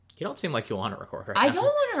You don't seem like you want to record right I now. don't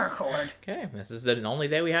want to record. Okay, this is the only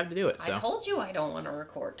day we have to do it, so. I told you I don't want to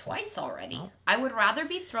record twice already. Oh. I would rather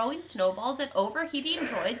be throwing snowballs at overheating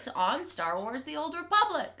droids on Star Wars The Old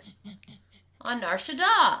Republic. On Nar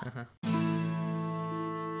Shaddaa.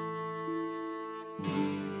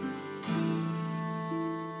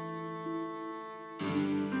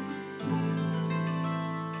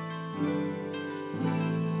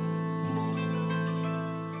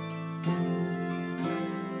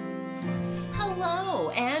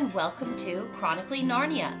 And welcome to Chronically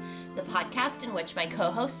Narnia, the podcast in which my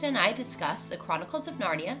co-host and I discuss the Chronicles of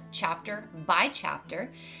Narnia, chapter by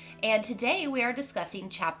chapter. And today we are discussing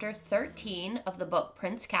chapter 13 of the book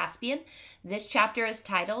Prince Caspian. This chapter is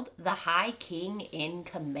titled The High King in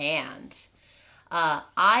Command.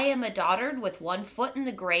 I am a dotard with one foot in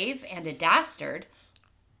the grave and a dastard,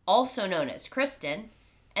 also known as Kristen.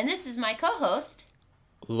 And this is my co-host,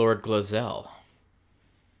 Lord Glozell,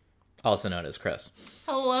 also known as Chris.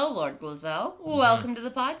 Hello, Lord Glozell. Welcome to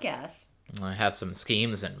the podcast. I have some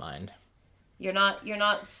schemes in mind. You're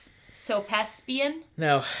not so Pespian?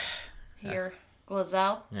 No. You're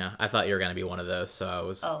Glozell? Yeah, I thought you were going to be one of those, so I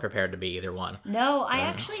was prepared to be either one. No, I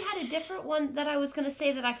actually had a different one that I was going to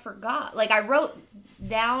say that I forgot. Like, I wrote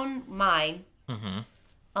down mine.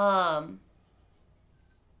 Mm-hmm.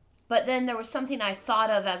 But then there was something I thought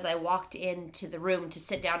of as I walked into the room to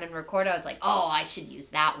sit down and record. I was like, oh, I should use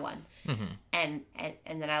that one. Mm-hmm.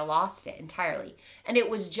 And then I lost it entirely. And it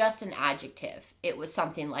was just an adjective. It was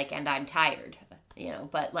something like, and I'm tired,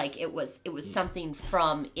 but like it was something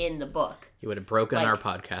from in the book. You would have broken our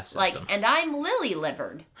podcast system. Like, and I'm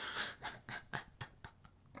lily-livered.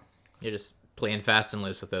 You're just playing fast and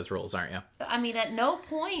loose with those rules, aren't you? I mean, at no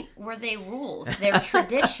point were they rules. They're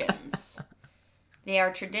traditions. They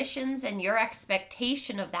are traditions, and your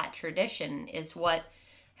expectation of that tradition is what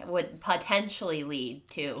would potentially lead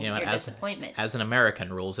to your disappointment. As an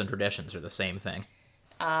American, rules and traditions are the same thing.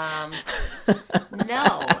 No.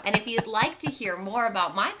 And if you'd like to hear more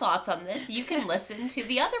about my thoughts on this, you can listen to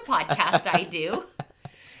the other podcast I do.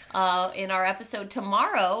 In our episode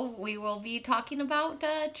tomorrow, we will be talking about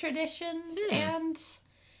traditions and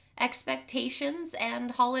expectations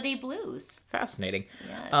and holiday blues. Fascinating.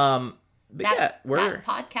 Yes. But that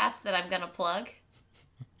podcast that I'm going to plug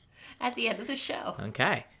at the end of the show.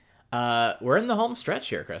 Okay. We're in the home stretch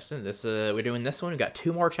here, Kristen. We're doing this one. We've got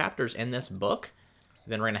 2 more chapters in this book.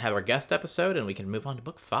 Then we're going to have our guest episode, and we can move on to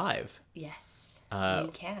book 5. Yes, we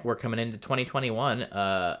can. We're coming into 2021.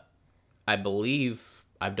 I believe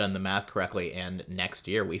I've done the math correctly, and next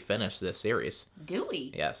year we finish this series. Do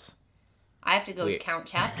we? Yes. I have to go count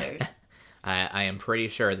chapters. I am pretty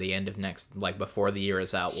sure the end of before the year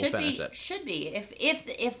is out, we'll finish it. Should be.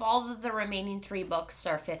 If all of the remaining 3 books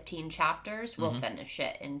are 15 chapters, we'll finish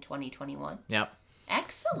it in 2021. Yep.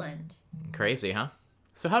 Excellent. Crazy, huh?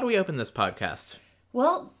 So how do we open this podcast?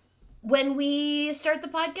 Well, when we start the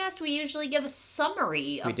podcast, we usually give a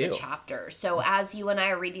summary of the chapter. So as you and I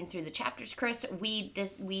are reading through the chapters, Chris, we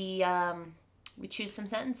choose some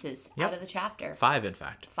sentences out of the chapter. 5, in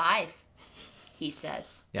fact. 5, he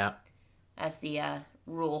says. Yeah. As the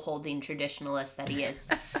rule-holding traditionalist that he is.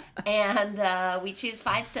 And we choose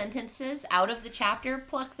 5 sentences out of the chapter,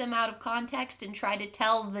 pluck them out of context, and try to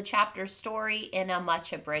tell the chapter story in a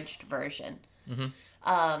much abridged version.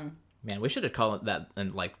 Mm-hmm. Man, we should have called it that,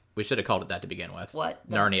 and we should have called it that to begin with. What?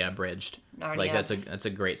 Narnia Abridged. Narnia. That's a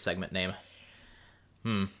great segment name.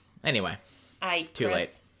 Anyway. Too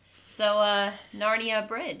late. So, Narnia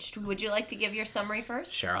Abridged. Would you like to give your summary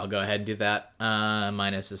first? Sure, I'll go ahead and do that.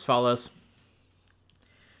 Mine is as follows.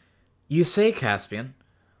 You say, Caspian,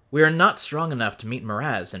 we are not strong enough to meet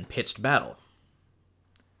Miraz in pitched battle.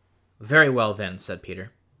 Very well then, said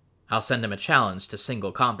Peter. I'll send him a challenge to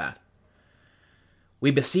single combat.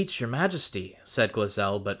 We beseech your majesty, said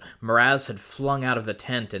Glozell, but Miraz had flung out of the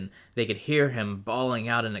tent, and they could hear him bawling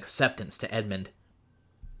out an acceptance to Edmund.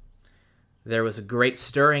 There was a great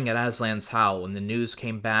stirring at Aslan's howl when the news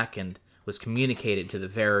came back and was communicated to the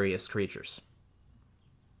various creatures.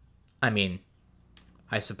 I mean,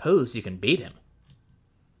 I suppose you can beat him.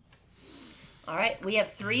 All right, we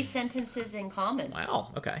have 3 sentences in common.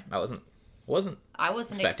 Wow, okay. I wasn't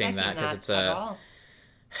expecting that because at all.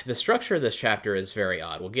 The structure of this chapter is very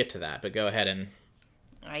odd. We'll get to that, but go ahead and...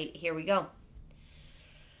 All right, here we go.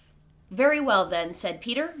 Very well then, said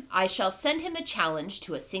Peter. I shall send him a challenge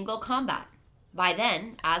to a single combat. By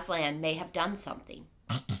then, Aslan may have done something.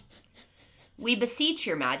 We beseech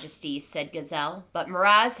your majesty, said Gazelle, but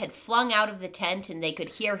Miraz had flung out of the tent and they could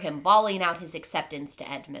hear him bawling out his acceptance to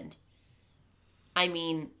Edmund. I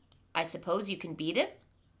mean, I suppose you can beat him?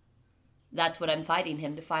 That's what I'm fighting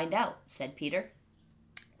him to find out, said Peter.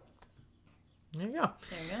 There you go.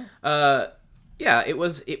 There you go. Yeah, it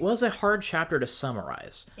was a hard chapter to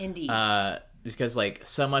summarize. Indeed. Because like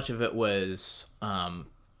so much of it was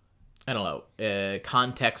I don't know,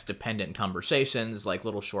 context dependent conversations, like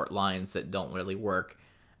little short lines that don't really work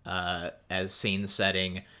as scene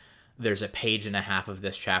setting. There's a page and a half of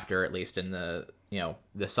this chapter, at least in the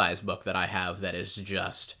size book that I have, that is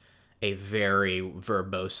just a very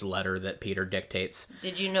verbose letter that Peter dictates.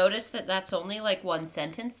 Did you notice that that's only like one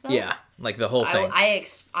sentence, though? Yeah, like the whole thing. I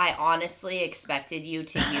honestly expected you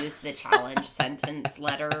to use the challenge sentence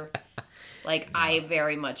letter. Like, I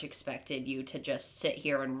very much expected you to just sit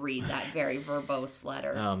here and read that very verbose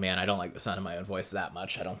letter. Oh, man, I don't like the sound of my own voice that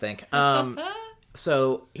much, I don't think.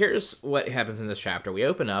 So, here's what happens in this chapter. We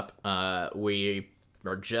open up, we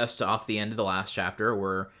are just off the end of the last chapter,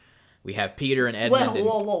 where we have Peter and Edmund.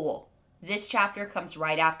 Whoa. This chapter comes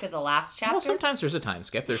right after the last chapter? Well, sometimes there's a time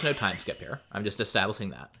skip. There's no time skip here. I'm just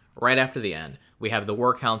establishing that. Right after the end, we have the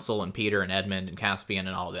War Council and Peter and Edmund and Caspian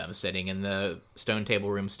and all of them sitting in the stone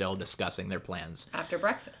table room still discussing their plans. After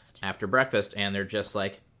breakfast, and they're just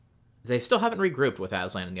like, they still haven't regrouped with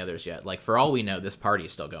Aslan and the others yet. Like, for all we know, this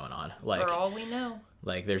party's still going on. Like, for all we know.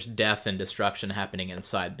 Like, there's death and destruction happening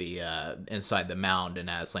inside the mound, and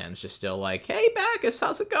Aslan's just still like, hey, Bacchus,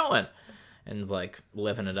 how's it going? And like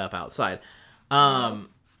living it up outside.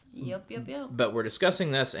 Yep. But we're discussing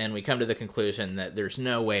this, and we come to the conclusion that there's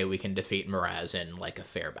no way we can defeat Miraz in like a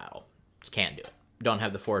fair battle. Just can't do it. Don't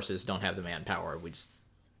have the forces, don't have the manpower. We just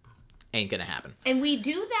ain't gonna happen. And we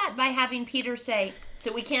do that by having Peter say,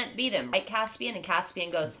 so we can't beat him, right, Caspian? And Caspian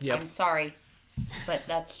goes, yep. I'm sorry, but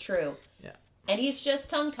that's true. Yeah. And he's just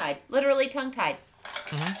tongue-tied. Literally tongue-tied.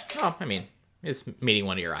 Mm-hmm. Well, I mean, it's meeting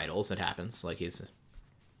one of your idols. It happens. Like, he's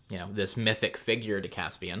this mythic figure to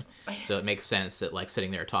Caspian. So it makes sense that, like,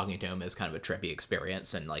 sitting there talking to him is kind of a trippy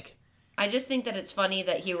experience, and, like... I just think that it's funny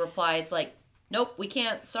that he replies, like, nope, we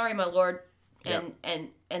can't, sorry, my lord. And yep.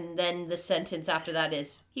 and then the sentence after that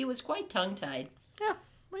is, he was quite tongue-tied. Yeah,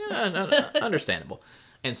 understandable.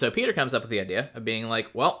 And so Peter comes up with the idea of being like,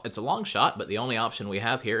 well, it's a long shot, but the only option we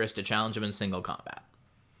have here is to challenge him in single combat.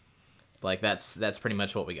 Like, that's pretty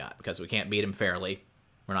much what we got, because we can't beat him fairly.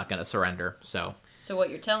 We're not going to surrender, so... So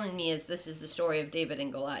what you're telling me is this is the story of David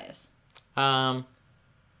and Goliath.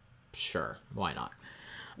 Sure. Why not?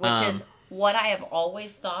 Which is what I have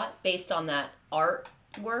always thought, based on that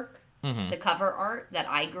artwork, the cover art that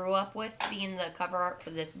I grew up with being the cover art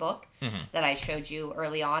for this book that I showed you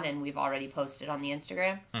early on, and we've already posted on the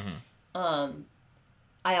Instagram. I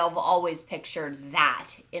have always pictured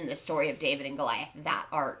that in the story of David and Goliath, that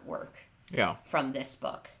artwork from this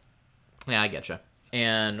book. Yeah, I getcha.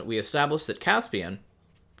 And we established that Caspian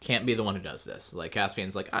can't be the one who does this. Like,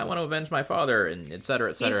 Caspian's like, I want to avenge my father, and et cetera,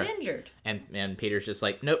 et cetera. He's injured. And Peter's just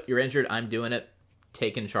like, nope, you're injured. I'm doing it.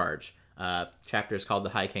 Take in charge. Chapter is called The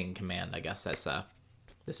High King Command. I guess that's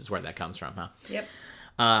this is where that comes from, huh? Yep.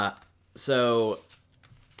 So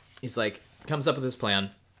he's like, comes up with his plan,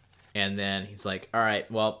 and then he's like, all right,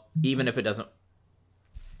 well, even if it doesn't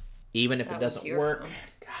work,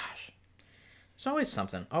 gosh, there's always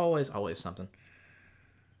something. Always something.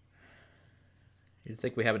 You'd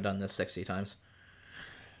think we haven't done this 60 times.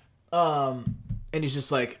 And he's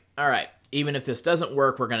just like, all right, even if this doesn't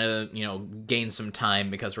work, we're going to, gain some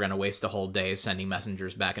time, because we're going to waste a whole day sending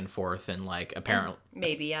messengers back and forth, and, like, apparently...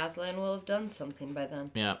 Maybe Aslan will have done something by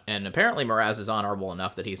then. Yeah, and apparently Miraz is honorable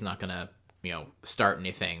enough that he's not going to, start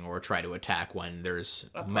anything or try to attack when there's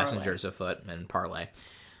messengers afoot and parley.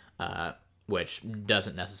 Which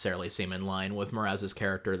doesn't necessarily seem in line with Miraz's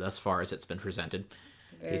character thus far as it's been presented.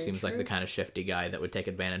 He seems like the kind of shifty guy that would take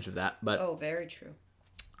advantage of that. But very true.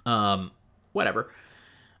 Whatever.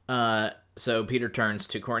 So Peter turns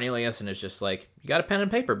to Cornelius and is just like, you got a pen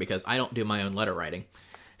and paper, because I don't do my own letter writing.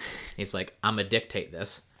 He's like, I'm going to dictate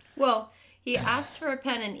this. Well, he asked for a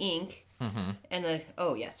pen and ink. And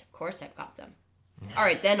oh, yes, of course I've got them. All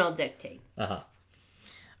right, then I'll dictate.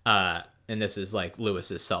 And this is like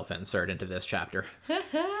Lewis's self-insert into this chapter.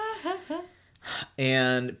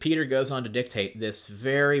 And Peter goes on to dictate this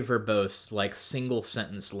very verbose, like, single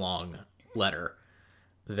sentence long letter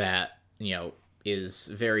that, is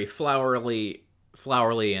very flowery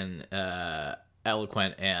and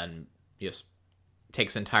eloquent, and just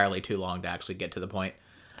takes entirely too long to actually get to the point.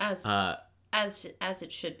 As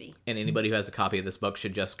it should be. And anybody who has a copy of this book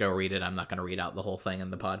should just go read it. I'm not going to read out the whole thing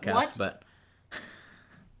in the podcast, but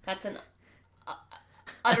that's an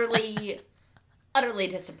utterly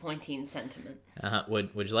disappointing sentiment.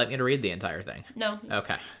 Would you like me to read the entire thing? No.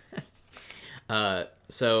 Okay.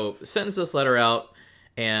 So sends this letter out,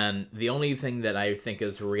 and the only thing that I think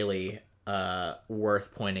is really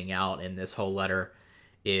worth pointing out in this whole letter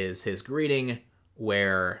is his greeting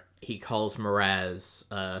where he calls Miraz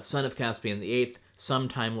son of Caspian the Eighth,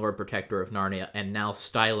 sometime Lord Protector of Narnia, and now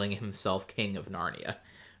styling himself King of Narnia.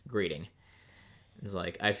 Greeting. It's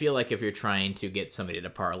like, I feel like if you're trying to get somebody to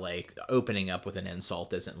parlay, opening up with an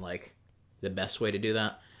insult isn't, like, the best way to do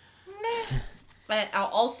that. Meh. But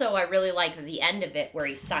also, I really like the end of it where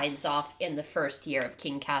he signs off in the first year of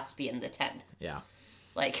King Caspian the 10th. Yeah.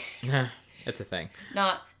 Like... That's a thing.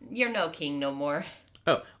 You're no king no more.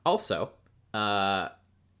 Oh, also, at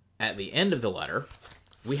the end of the letter,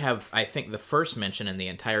 we have, I think, the first mention in the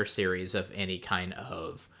entire series of any kind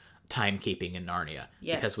of timekeeping in Narnia.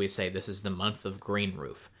 Yes. Because we say this is the month of Green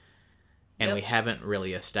Roof. And we haven't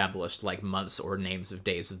really established, like, months or names of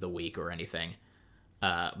days of the week or anything.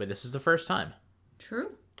 But this is the first time.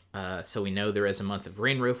 True. So we know there is a month of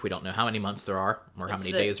Green Roof. We don't know how many months there are, or how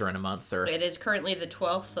many days are in a month. Or it is currently the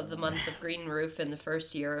 12th of the month of Green Roof in the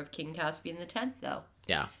first year of King Caspian the 10th, though.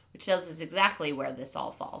 Yeah. Which tells us exactly where this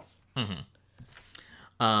all falls. Mm-hmm.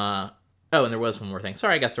 Oh, and there was one more thing.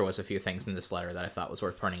 Sorry, I guess there was a few things in this letter that I thought was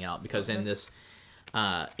worth pointing out, because in this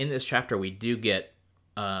chapter we do get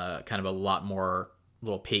kind of a lot more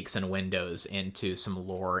little peeks and windows into some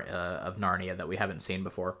lore of Narnia that we haven't seen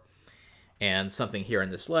before. And something here in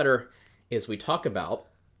this letter is we talk about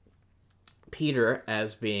Peter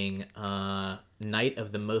as being Knight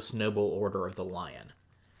of the Most Noble Order of the Lion.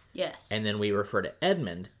 Yes. And then we refer to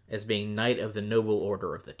Edmund as being Knight of the Noble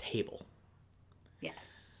Order of the Table.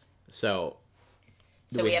 Yes. So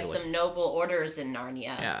we have some noble orders in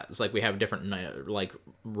Narnia. Yeah, it's like we have different like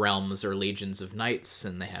realms or legions of knights,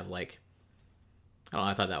 and they have like, I don't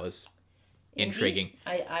know, I thought that was intriguing.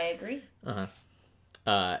 I agree.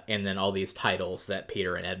 And then all these titles that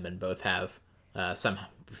Peter and Edmund both have.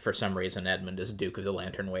 For some reason, Edmund is Duke of the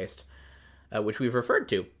Lantern Waste, which we've referred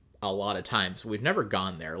to a lot of times. We've never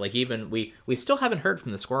gone there. Like, even we still haven't heard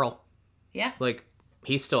from the squirrel. Yeah. Like,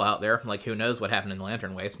 he's still out there. Like, who knows what happened in the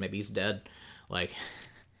Lantern Waste? Maybe he's dead. Like,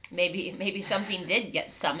 maybe something did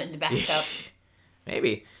get summoned back up.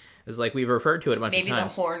 Maybe. It's like we've referred to it a bunch of times. Maybe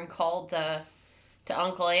the horn called to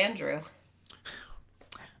Uncle Andrew.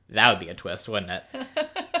 That would be a twist, wouldn't it?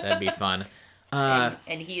 That'd be fun.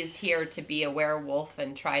 And he is here to be a werewolf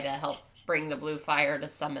and try to help bring the blue fire to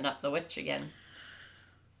summon up the witch again.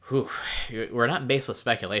 Whew. We're not in baseless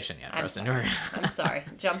speculation yet, Preston. I'm sorry.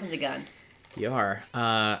 I'm jumping the gun. You are.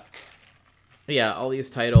 Yeah, all these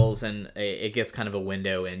titles, and it gets kind of a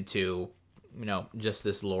window into, just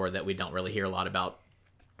this lore that we don't really hear a lot about.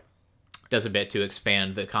 Does a bit to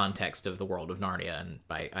expand the context of the world of Narnia, and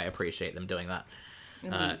I appreciate them doing that.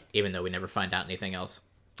 Even though we never find out anything else.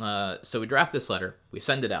 So we draft this letter, we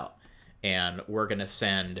send it out, and we're going to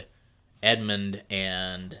send Edmund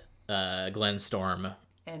and Glenstorm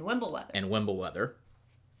and Wimbleweather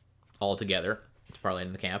all together to parlay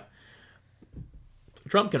in the camp.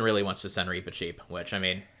 Trumpkin really wants to send Reepicheep, which, I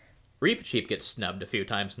mean, Reepicheep gets snubbed a few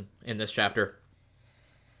times in this chapter.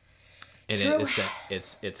 And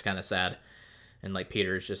it's kind of sad. And, like,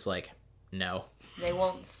 Peter's just like, no. They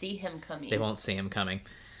won't see him coming.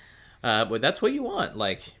 But that's what you want.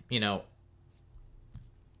 Like,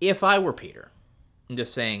 if I were Peter, I'm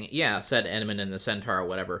just saying, yeah, send Edmund and the Centaur or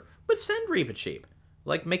whatever, but send Reepicheep.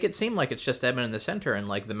 Like, make it seem like it's just Edmund and the Centaur, and,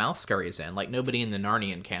 like, the mouth scurries in. Like, nobody in the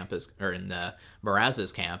Narnian camp or in the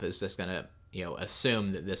Miraz's camp is just gonna,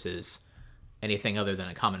 assume that this is anything other than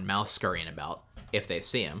a common mouse scurrying about if they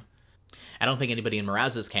see him. I don't think anybody in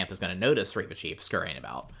Miraz's camp is gonna notice Reepicheep scurrying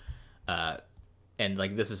about. And,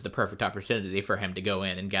 like, this is the perfect opportunity for him to go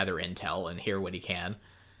in and gather intel and hear what he can.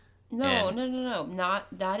 No. Not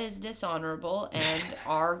that is dishonorable, and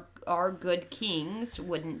our good kings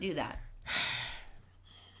wouldn't do that.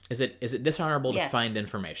 Is it dishonorable to find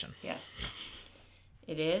information? Yes.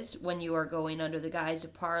 It is when you are going under the guise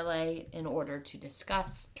of parley in order to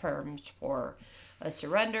discuss terms for a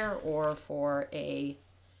surrender or for a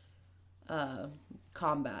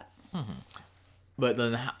combat. Mm-hmm. But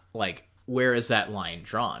then, like, where is that line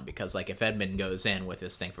drawn? Because, like, if Edmund goes in with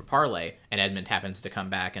this thing for parley, and Edmund happens to come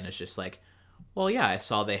back and it's just like, well, yeah, I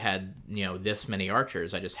saw they had, this many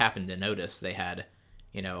archers. I just happened to notice they had,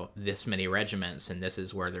 this many regiments, and this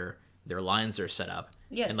is where their lines are set up.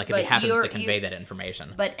 Yes, and, like, if he happens to convey that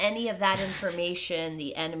information. But any of that information,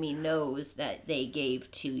 the enemy knows that they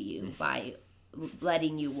gave to you by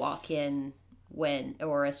letting you walk in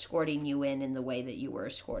or escorting you in the way that you were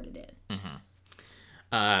escorted in.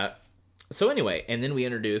 Mm-hmm. So anyway, and then we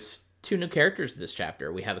introduce two new characters to this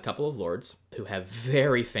chapter. We have a couple of lords who have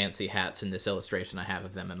very fancy hats in this illustration I have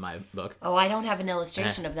of them in my book. Oh, I don't have an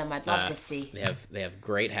illustration of them. I'd love to see. They have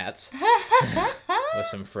great hats with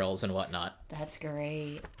some frills and whatnot. That's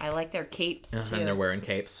great. I like their capes too. And they're wearing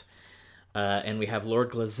capes. And we have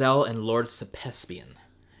Lord Glazell and Lord Sepespian,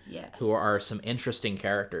 Yes. who are some interesting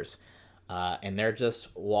characters. And they're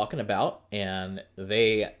just walking about, and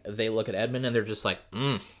they look at Edmund, and they're just like,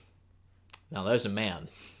 now there's a man.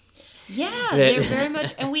 Yeah, they're very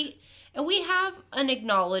much, and we have an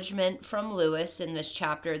acknowledgement from Lewis in this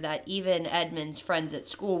chapter that even Edmund's friends at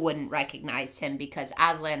school wouldn't recognize him because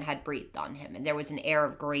Aslan had breathed on him, and there was an air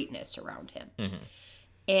of greatness around him.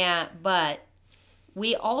 But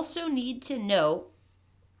we also need to note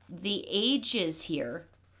the ages here,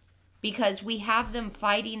 because we have them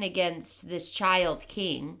fighting against this child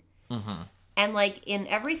king. And, like, in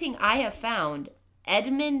everything I have found,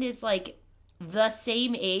 Edmund is, like, the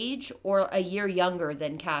same age or a year younger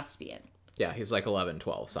than Caspian. Yeah, he's like 11,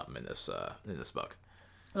 12, something in this book.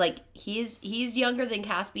 Like, he's younger than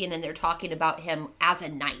Caspian, and they're talking about him as a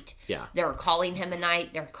knight. Yeah. They're calling him a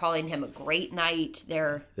knight. They're calling him a great knight.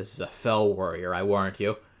 This is a fell warrior, I warrant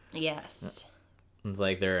you. Yes. It's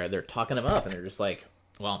like they're talking him up, and they're just like,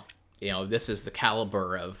 well, this is the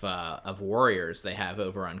caliber of warriors they have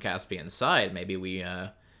over on Caspian's side. Maybe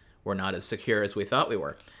we're not as secure as we thought we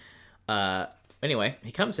were. Anyway,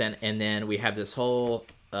 he comes in, and then we have this whole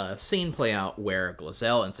scene play out where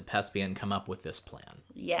Glazell and Sepespian come up with this plan.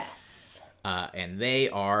 Yes. And they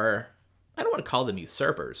are, I don't want to call them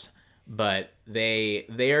usurpers, but they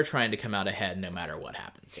are trying to come out ahead no matter what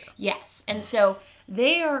happens here. Yes, and so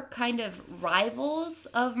they are kind of rivals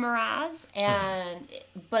of Miraz, and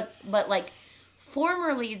but like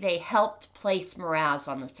formerly they helped place Miraz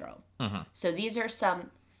on the throne. So these are some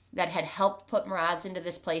that had helped put Miraz into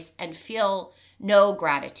this place and feel no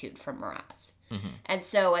gratitude from Miraz. And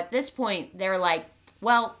so at this point they're like,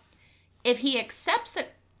 well, if he accepts a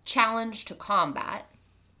challenge to combat,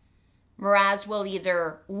 Miraz will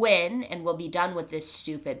either win and will be done with this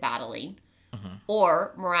stupid battling,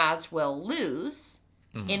 or Miraz will lose,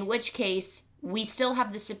 in which case we still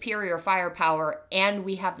have the superior firepower and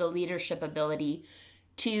we have the leadership ability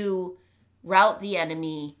to rout the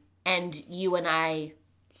enemy, and you and I,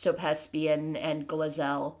 Sepespian and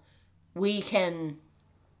Glazell, we can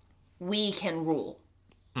rule.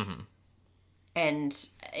 And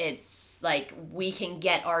it's like we can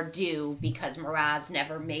get our due because Miraz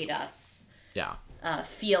never made us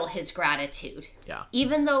feel his gratitude. Yeah.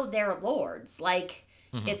 Even though they're lords. Like,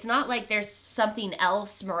 it's not like there's something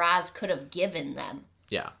else Miraz could have given them.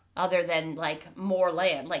 Yeah. Other than, like, more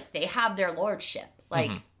land. Like, they have their lordship.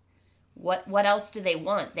 Like, what else do they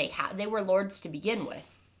want? They were lords to begin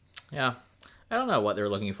with. Yeah. I don't know what they're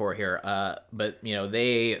looking for here, but,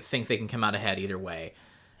 they think they can come out ahead either way.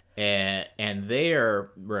 And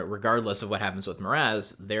they're, regardless of what happens with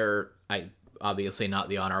Miraz, they're obviously not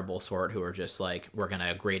the honorable sort who are just like, we're going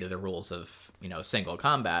to agree to the rules of, single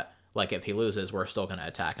combat. Like, if he loses, we're still going to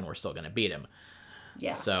attack and we're still going to beat him.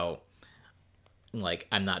 Yeah. So, like,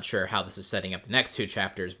 I'm not sure how this is setting up the next two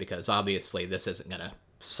chapters, because obviously this isn't going to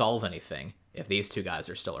solve anything if these two guys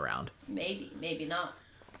are still around. Maybe not.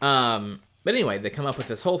 But anyway, they come up with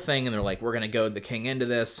this whole thing, and they're like, we're going to goad the king into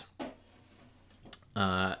this.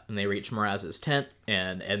 And they reach Miraz's tent,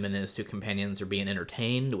 and Edmund and his two companions are being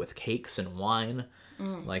entertained with cakes and wine.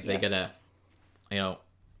 They get I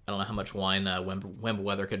don't know how much wine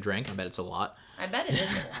Wimbleweather could drink. I bet it's a lot. I bet it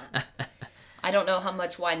is a lot. I don't know how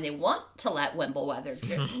much wine they want to let Wimbleweather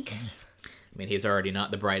drink. I mean, he's already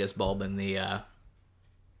not the brightest bulb in the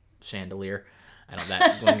chandelier.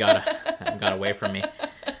 That one got away from me.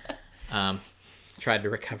 Tried to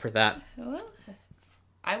recover that. Well,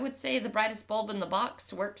 I would say the brightest bulb in the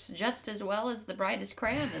box works just as well as the brightest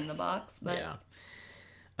crayon in the box, but...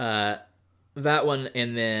 Yeah. That one,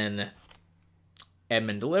 and then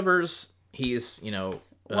Edmund delivers. He's,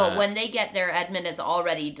 well, when they get there, Edmund has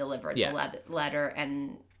already delivered the letter,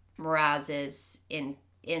 and Miraz is in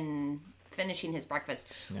finishing his breakfast.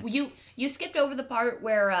 Yeah. You skipped over the part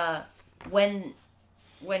where when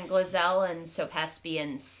Glazell and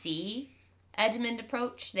Sepespian see Edmund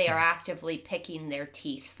approach, they are actively picking their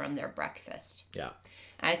teeth from their breakfast. Yeah.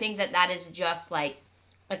 And I think that is just like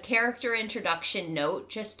a character introduction note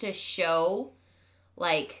just to show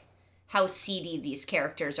like how seedy these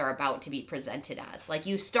characters are about to be presented as. Like,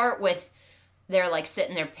 you start with they're like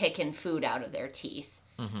sitting there picking food out of their teeth.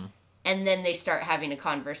 And then they start having a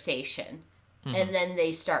conversation. And then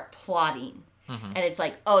they start plotting. And it's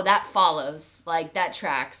like, oh, that follows, like, that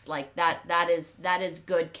tracks, like, that is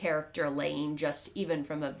good character laying, just even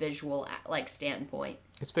from a visual, like, standpoint.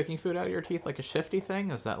 Is picking food out of your teeth like a shifty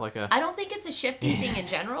thing? Is that like a... I don't think it's a shifty thing in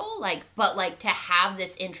general, like, but, like, to have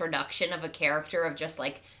this introduction of a character of just,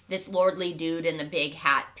 like, this lordly dude in the big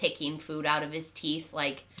hat picking food out of his teeth,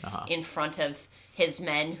 like, in front of his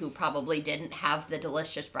men who probably didn't have the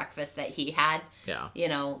delicious breakfast that he had. Yeah. You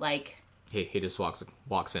know, like... He just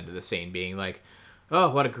walks into the scene being like,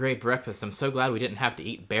 oh, what a great breakfast. I'm so glad we didn't have to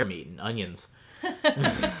eat bear meat and onions.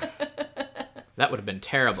 That would have been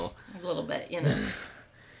terrible. A little bit, you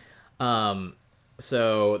know.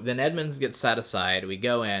 So then Edmunds gets sat aside. We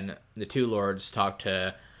go in. The two lords talk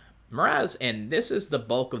to Miraz, and this is the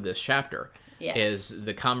bulk of this chapter. Yes. Is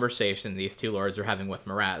the conversation these two lords are having with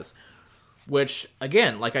Miraz. Which,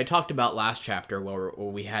 again, like I talked about last chapter, where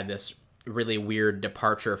we had this really weird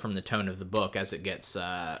departure from the tone of the book as it gets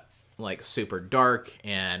like super dark,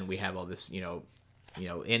 and we have all this, you know,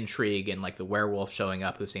 intrigue and like the werewolf showing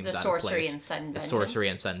up who seems out of place. The sorcery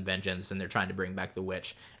and sudden vengeance, and they're trying to bring back the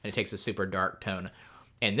witch, and it takes a super dark tone.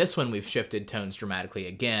 And this one we've shifted tones dramatically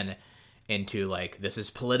again into like this is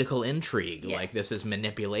political intrigue, yes. like this is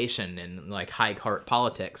manipulation and like high court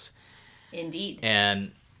politics. Indeed.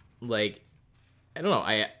 And like I don't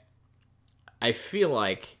know, I feel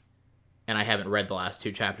like, and I haven't read the last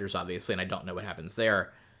two chapters obviously, and I don't know what happens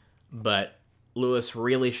there, but Lewis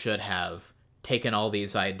really should have taken all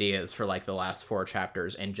these ideas for like the last 4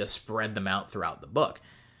 chapters and just spread them out throughout the book.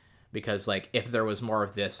 Because like if there was more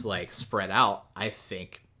of this like spread out, I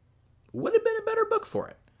think would have been a better book for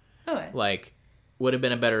it. Okay. Like would have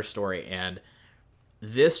been a better story. And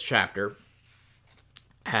this chapter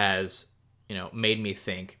has, you know, made me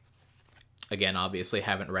think, again, obviously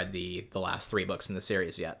haven't read the last 3 books in the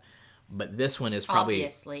series yet, but this one is probably...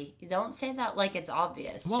 Obviously. You don't say that like it's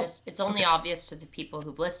obvious. Well, just it's only obvious to the people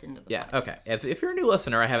who've listened to the podcast. Okay. If you're a new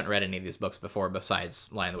listener, I haven't read any of these books before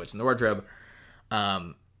besides Lion, the Witch, and the Wardrobe.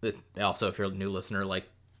 Also, if you're a new listener, like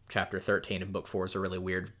chapter 13 of book 4 is a really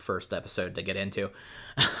weird first episode to get into.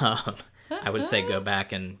 I would say go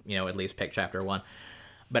back and, you know, at least pick chapter 1.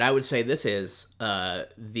 But I would say this is they're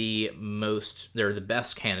the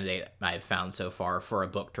best candidate I've found so far for a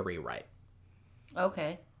book to rewrite.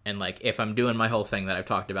 Okay. And like, if I'm doing my whole thing that I've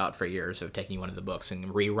talked about for years of taking one of the books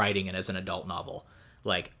and rewriting it as an adult novel,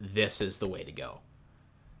 like, this is the way to go.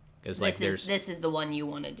 Because like, this is the one you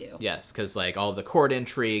want to do. Yes, because like all the court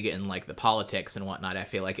intrigue and like the politics and whatnot, I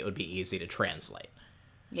feel like it would be easy to translate.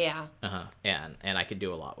 Yeah. And I could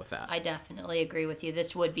do a lot with that. I definitely agree with you.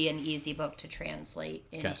 This would be an easy book to translate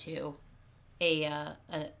into a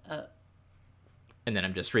and then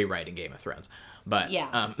I'm just rewriting Game of Thrones. But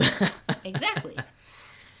yeah. Exactly.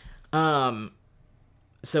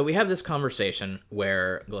 So we have this conversation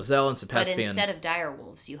where Glozell and Sepespian... But instead of dire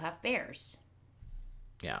wolves, you have bears.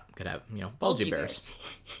 Yeah, could have, you know, bulgy bears.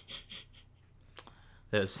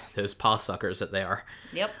 Those paw suckers that they are.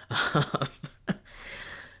 Yep.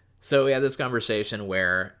 So we had this conversation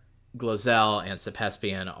where Glozell and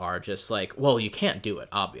Sepespian are just like, well, you can't do it,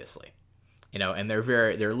 obviously. You know, and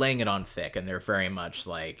they're laying it on thick, and they're very much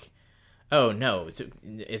like, oh, no,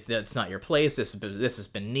 it's not your place, this is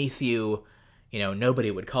beneath you. You know,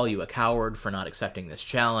 nobody would call you a coward for not accepting this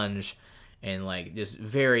challenge. And, like, just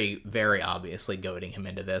very, very obviously goading him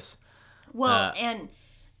into this. Well,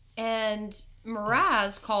 and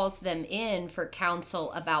Miraz calls them in for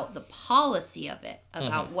counsel about the policy of it,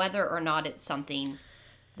 about whether or not it's something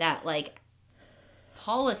that, like,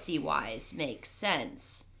 policy-wise makes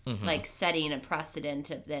sense. Like, setting a precedent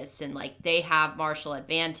of this, and, like, they have martial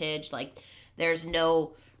advantage. Like, there's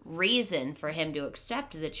no reason for him to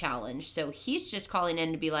accept the challenge. So he's just calling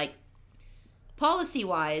in to be like,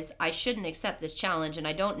 policy-wise, I shouldn't accept this challenge, and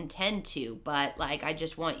I don't intend to, but, like, I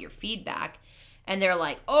just want your feedback. And they're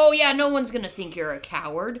like, oh, yeah, no one's going to think you're a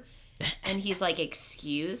coward. And he's like,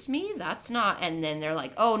 excuse me? That's not... And then they're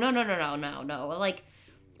like, oh, no. Like,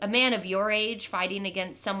 a man of your age fighting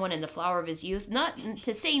against someone in the flower of his youth, not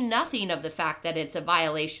to say nothing of the fact that it's a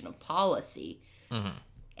violation of policy.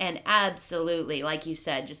 And absolutely, like you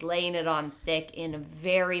said, just laying it on thick in a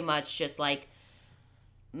very much just, like,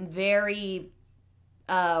 very...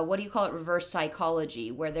 what do you call it? Reverse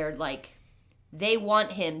psychology, where they're like, they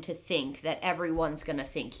want him to think that everyone's going to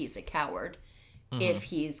think he's a coward if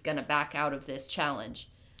he's going to back out of this challenge.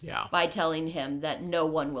 Yeah. By telling him that no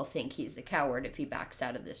one will think he's a coward if he backs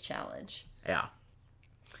out of this challenge. Yeah.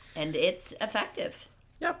 And it's effective.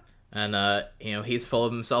 Yep. And, you know, he's full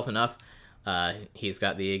of himself enough. He's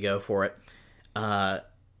got the ego for it. I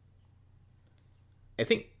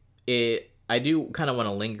think I do kind of want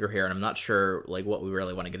to linger here, and I'm not sure like what we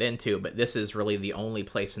really want to get into, but this is really the only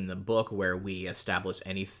place in the book where we establish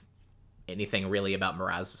anything really about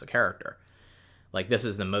Miraz as a character. Like, this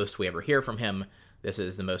is the most we ever hear from him. This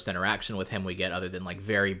is the most interaction with him we get, other than like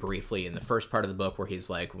very briefly in the first part of the book where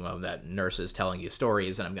he's like, well, that nurse is telling you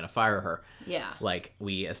stories and I'm going to fire her. Yeah. Like,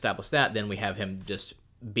 we establish that, then we have him just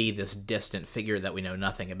be this distant figure that we know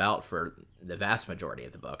nothing about for the vast majority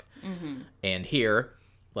of the book. And here,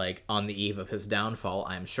 like, on the eve of his downfall,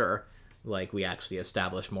 I'm sure, like, we actually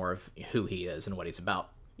establish more of who he is and what he's about.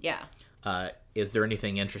 Yeah. Is there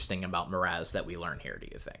anything interesting about Miraz that we learn here, do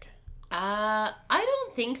you think? I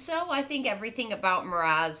don't think so. I think everything about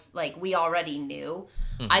Miraz, like, we already knew.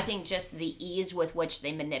 I think just the ease with which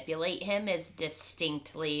they manipulate him is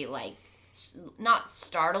distinctly, like, not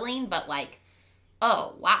startling, but, like,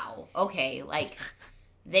 oh, wow, okay, like,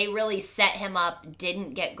 they really set him up,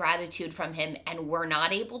 didn't get gratitude from him, and were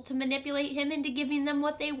not able to manipulate him into giving them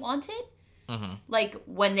what they wanted. Like,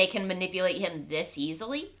 when they can manipulate him this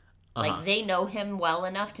easily. Like, they know him well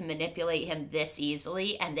enough to manipulate him this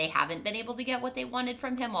easily, and they haven't been able to get what they wanted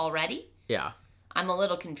from him already? Yeah. I'm a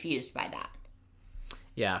little confused by that.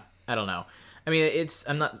 Yeah, I don't know. I mean,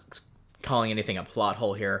 I'm not calling anything a plot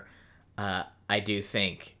hole here. I do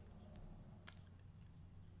think,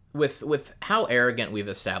 with how arrogant we've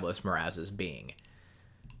established Miraz as being,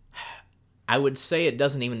 I would say it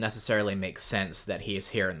doesn't even necessarily make sense that he is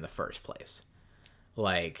here in the first place.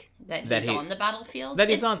 Like that he's on the battlefield. That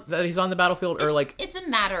he's on the battlefield, or like it's a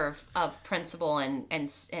matter of principle and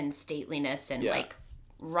stateliness and like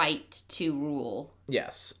right to rule.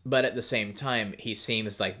 Yes, but at the same time, he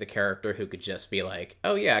seems like the character who could just be like,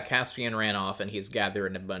 oh yeah, Caspian ran off and he's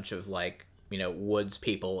gathering a bunch of, like, you know, woods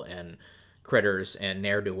people and critters and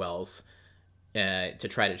ne'er-do-wells to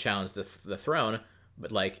try to challenge the throne,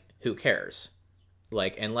 but, like, who cares?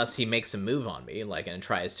 Like, unless he makes a move on me, like, and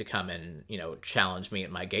tries to come and, you know, challenge me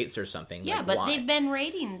at my gates or something. Yeah, like, but why? They've been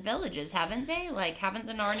raiding villages, haven't they? Like, haven't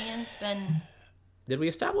the Narnians been... Did we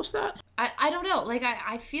establish that? I don't know. Like,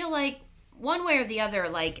 I feel like one way or the other,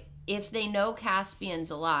 like, if they know Caspian's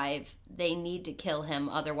alive, they need to kill him.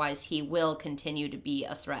 Otherwise, he will continue to be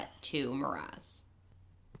a threat to Miraz.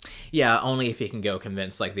 Yeah, only if he can go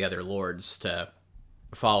convince, like, the other lords to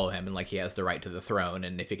follow him, and, like, he has the right to the throne,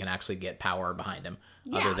 and if he can actually get power behind him,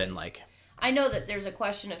 other than, like... I know that there's a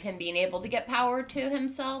question of him being able to get power to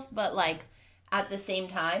himself, but, like, at the same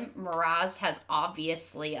time, Miraz has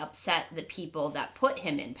obviously upset the people that put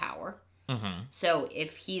him in power. So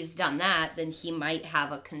if he's done that, then he might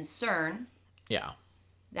have a concern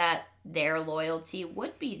that their loyalty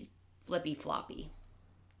would be flippy-floppy.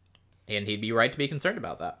 And he'd be right to be concerned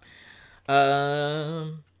about that.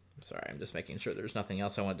 Sorry, I'm just making sure there's nothing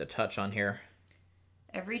else I wanted to touch on here.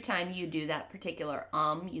 Every time you do that particular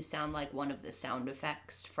you sound like one of the sound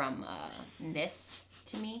effects from Myst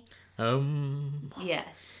to me.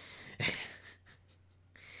 Yes.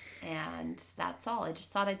 And that's all. I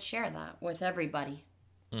just thought I'd share that with everybody.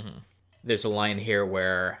 There's a line here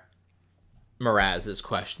where Miraz is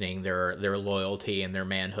questioning their loyalty and their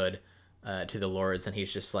manhood to the lords, and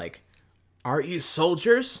he's just like, "Are you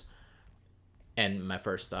soldiers?" And my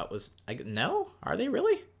first thought was, no, are they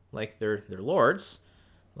really? Like, they're lords.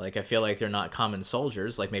 Like, I feel like they're not common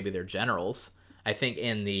soldiers. Like, maybe they're generals. I think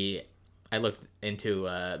I looked into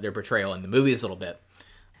their portrayal in the movies a little bit.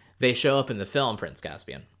 They show up in the film Prince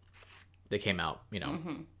Caspian. They came out, you know.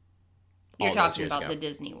 You're talking about the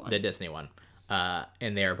Disney one. The Disney one.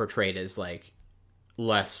 And they're portrayed as, like,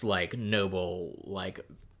 less, like, noble, like,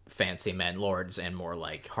 fancy men lords, and more,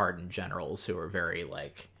 like, hardened generals who are very,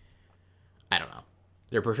 like, I don't know.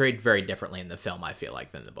 They're portrayed very differently in the film, I feel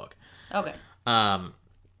like, than the book. Okay.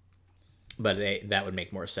 But that would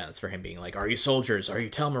make more sense for him being like, "Are you soldiers? Are you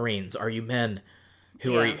Telmarines? Are you men?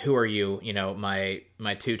 Who are you? You know, my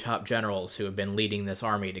two top generals who have been leading this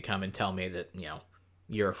army to come and tell me that, you know,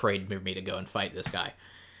 you're afraid of me to go and fight this guy."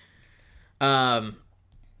 And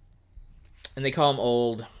they call him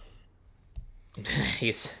old.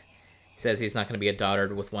 He says he's not going to be a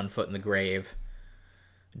dotard with one foot in the grave.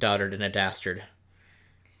 Dotard and a dastard,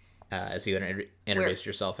 as you introduced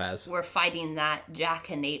yourself as. We're fighting that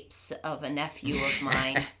jackanapes of a nephew of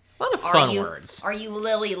mine. A lot of fun words. Are you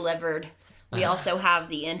lily-livered? We also have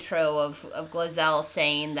the intro of Glazelle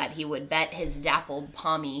saying that he would bet his dappled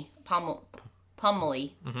Pummely.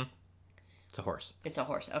 It's a horse. It's a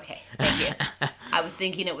horse. Okay, thank you. I was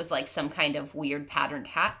thinking it was like some kind of weird patterned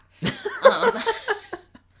hat.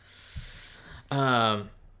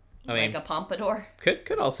 I mean, like a pompadour?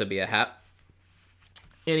 Could also be a hat.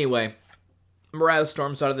 Anyway, Miraz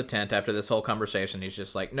storms out of the tent after this whole conversation. He's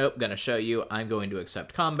just like, "Nope, gonna show you. I'm going to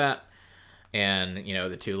accept combat." And, you know,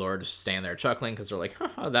 the two lords stand there chuckling because they're like,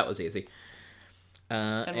 "Haha, that was easy."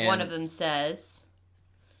 And one of them says,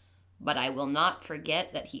 "But I will not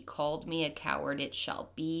forget that he called me a coward. It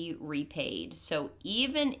shall be repaid." So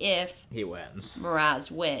even if he wins,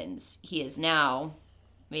 Miraz wins, he has now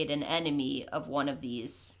made an enemy of one of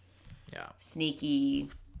these sneaky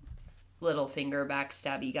little finger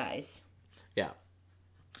backstabby guys. Yeah.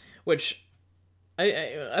 Which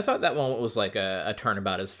I thought that one was like a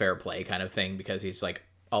turnabout as fair play kind of thing, because he's like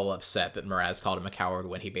all upset that Mraz called him a coward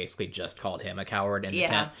when he basically just called him a coward in the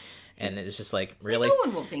tent. And it's just like, really? Like, no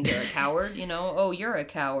one will think you're a coward, you know? Oh, you're a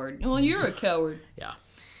coward. Well, you're a coward. Yeah.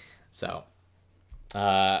 So,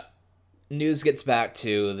 news gets back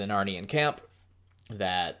to the Narnian camp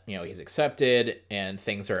that, you know, he's accepted and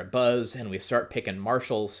things are abuzz, and we start picking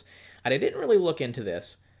marshals. And I didn't really look into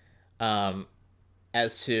this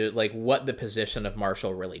as to, like, what the position of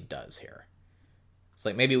marshal really does here. It's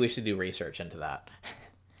like, maybe we should do research into that.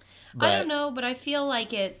 I don't know, but I feel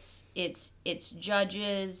like it's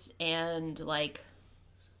judges and, like,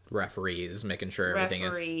 referees, making sure everything is...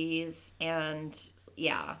 Referees and,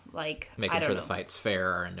 yeah, like, making sure the fight's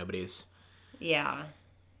fair and nobody's... Yeah,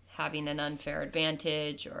 having an unfair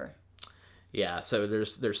advantage or... Yeah, so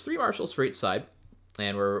there's 3 marshals for each side,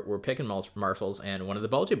 and we're picking marshals, and one of the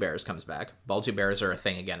Bulgy Bears comes back. Bulgy Bears are a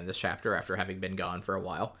thing again in this chapter after having been gone for a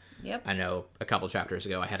while. Yep. I know a couple chapters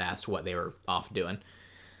ago I had asked what they were off doing.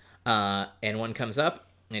 And one comes up,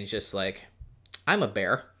 and he's just like, I'm a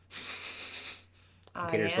bear.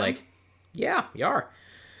 Peter's like, yeah, you are.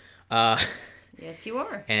 Yes, you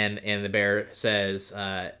are. And the bear says,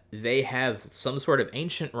 they have some sort of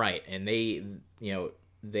ancient right, and they, you know,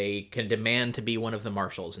 they can demand to be one of the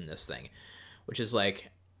marshals in this thing, which is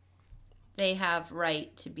like... They have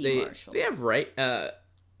right to be marshals. They have right,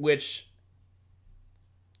 which...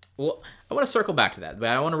 Well, I want to circle back to that, but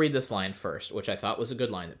I want to read this line first, which I thought was a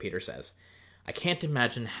good line that Peter says. I can't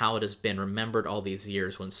imagine how it has been remembered all these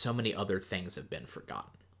years when so many other things have been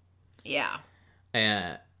forgotten. Yeah.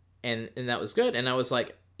 And that was good. And I was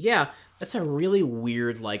like, yeah, that's a really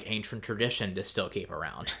weird, like, ancient tradition to still keep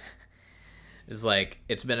around. It's like,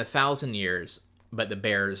 it's been 1,000 years, but the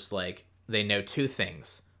bears, like, they know 2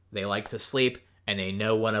 things. They like to sleep, and they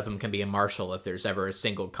know one of them can be a marshal if there's ever a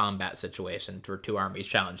single combat situation for 2 armies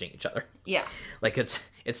challenging each other. Yeah. Like, it's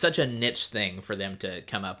such a niche thing for them to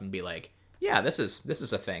come up and be like, yeah, this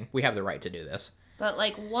is a thing. We have the right to do this. But,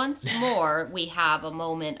 like, once more, we have a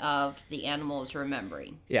moment of the animals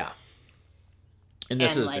remembering. Yeah. And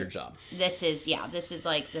this is, like, their job. This is,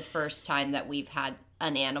 like, the first time that we've had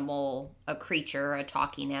an animal, a creature, a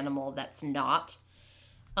talking animal that's not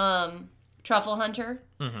Truffle Hunter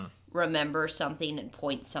remember something and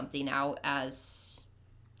point something out as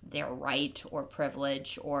their right or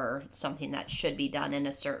privilege or something that should be done in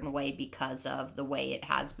a certain way because of the way it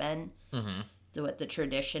has been, what the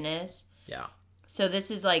tradition is. Yeah. So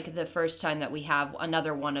this is like the first time that we have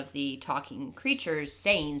another one of the talking creatures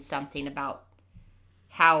saying something about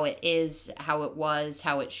how it is, how it was,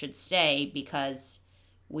 how it should stay, because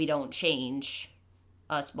we don't change.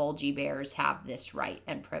 Us Bulgy Bears have this right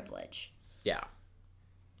and privilege. Yeah.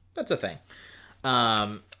 That's a thing.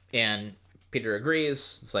 And Peter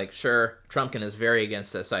agrees. It's like, sure, Trumpkin is very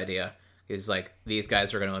against this idea. He's like, these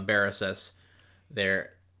guys are going to embarrass us.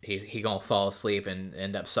 He going to fall asleep and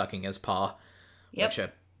end up sucking his paw. Yep. Which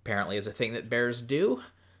apparently is a thing that bears do.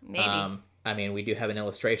 Maybe. I mean, we do have an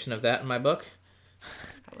illustration of that in my book.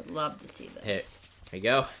 I would love to see this. Here you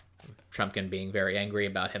go. Trumpkin being very angry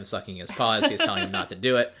about him sucking his paws. He's telling him not to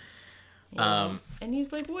do it. Yeah. And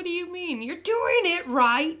he's like, what do you mean? You're doing it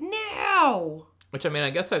right now! Which, I mean, I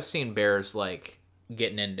guess I've seen bears, like,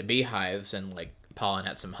 getting into beehives and, like, pawing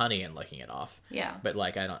at some honey and licking it off. Yeah. But,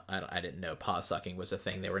 like, I didn't know paw sucking was a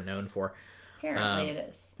thing they were known for. Apparently it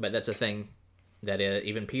is. But that's a thing that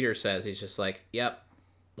even Peter says. He's just like, yep,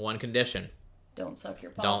 one condition. Don't suck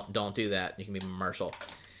your paw. Don't do that. You can be Marshall.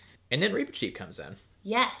 And then Reepicheep comes in.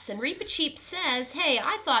 Yes, and Reepicheep says, hey,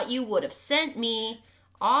 I thought you would have sent me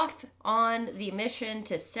off on the mission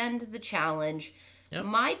to send the challenge. Yep.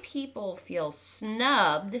 My people feel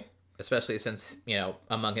snubbed. Especially since, you know,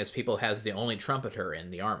 among his people has the only trumpeter in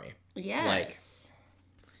the army. Yes.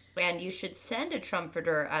 And you should send a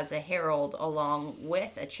trumpeter as a herald along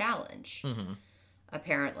with a challenge,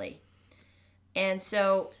 apparently. And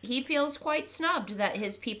so he feels quite snubbed that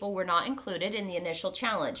his people were not included in the initial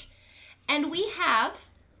challenge. And we have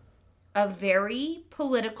a very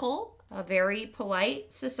political, a very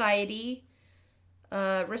polite society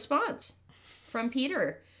response from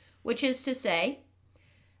Peter, which is to say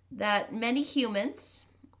that many humans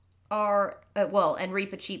are, and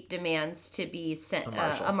Reepicheep demands to be sent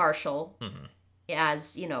a marshal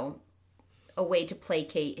as, you know, a way to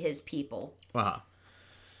placate his people. Uh-huh.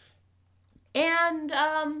 And,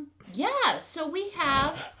 so we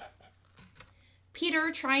have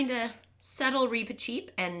Peter trying to settle Reepicheep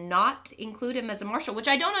and not include him as a marshal, which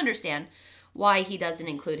I don't understand why he doesn't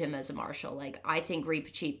include him as a marshal. Like, I think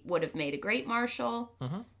Reepicheep would have made a great marshal,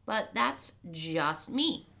 but that's just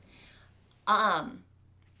me.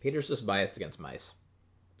 Peter's just biased against mice.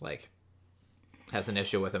 Like, has an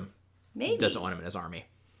issue with him. Maybe. Doesn't want him in his army.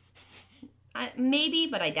 Maybe,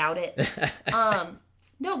 but I doubt it.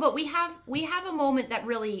 No, but we have a moment that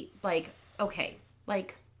really, okay.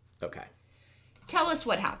 Tell us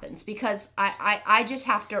what happens, because I just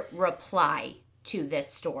have to reply to this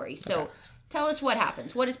story. So tell us what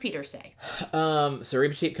happens. What does Peter say? So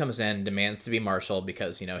Reepicheep comes in, demands to be marshaled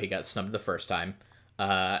because, he got snubbed the first time.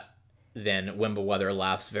 Then Wimbleweather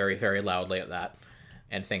laughs very, very loudly at that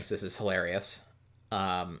and thinks this is hilarious.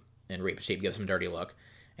 And Reepicheep gives him a dirty look.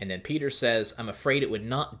 And then Peter says, I'm afraid it would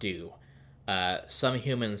not do. Some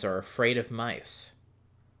humans are afraid of mice.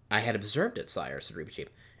 I had observed it, sire, said Reepicheep.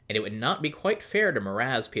 And it would not be quite fair to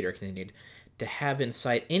Miraz, Peter continued, to have in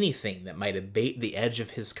sight anything that might abate the edge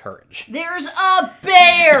of his courage. There's a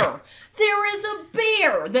bear! There is a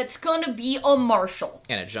bear that's gonna be a marshal.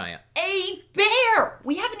 And a giant. A bear!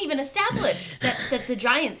 We haven't even established that the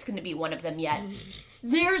giant's gonna be one of them yet.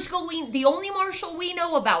 The only marshal we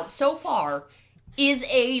know about so far is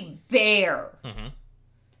a bear. Mm-hmm.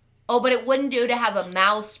 Oh, but it wouldn't do to have a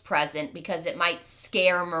mouse present because it might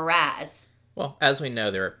scare Miraz. Well, as we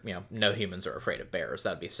know, no humans are afraid of bears.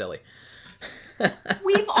 That'd be silly.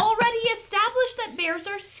 We've already established that bears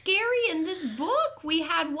are scary in this book. We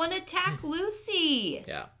had one attack Lucy.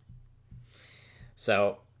 Yeah.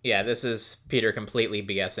 So, yeah, this is Peter completely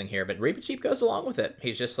BSing here, but Reepicheep goes along with it.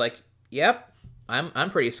 He's just like, yep, I'm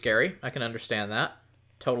pretty scary. I can understand that.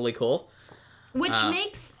 Totally cool. And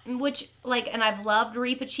I've loved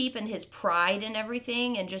Reepicheep and his pride and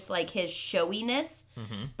everything and just, his showiness.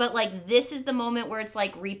 Mm-hmm. But, this is the moment where it's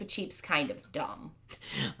Reepicheep's kind of dumb.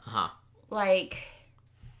 Uh-huh.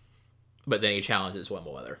 But then he challenges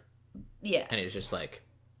Wimbleweather. Yes. And he's just like,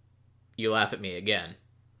 you laugh at me again.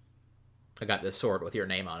 I got this sword with your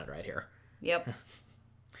name on it right here. Yep.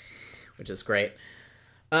 Which is great.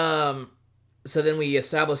 So then we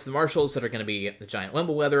establish the marshals that are going to be the giant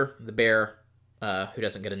Wimbleweather, the bear, who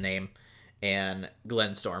doesn't get a name, and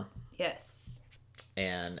Glenstorm. Yes.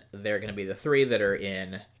 And they're going to be the three that are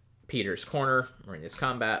in Peter's corner or in this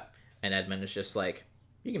combat. And Edmund is just like,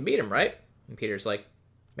 you can beat him, right? And Peter's like,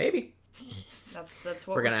 maybe. That's what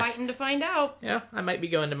we're fighting to find out. Yeah, I might be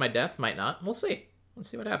going to my death, might not. We'll see. Let's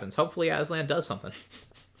see what happens. Hopefully Aslan does something.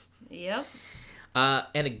 Yep.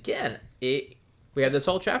 And again, we have this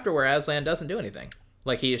whole chapter where Aslan doesn't do anything.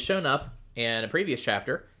 He has shown up in a previous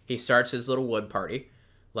chapter. He starts his little wood party.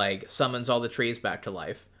 Summons all the trees back to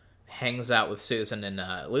life. Hangs out with Susan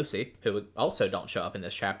and Lucy, who also don't show up in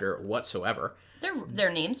this chapter whatsoever.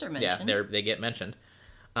 Their names are mentioned. Yeah, they get mentioned.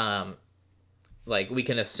 We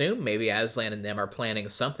can assume maybe Aslan and them are planning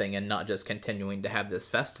something and not just continuing to have this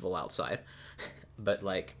festival outside. But,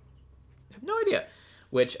 I have no idea.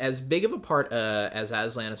 Which, as big of a part as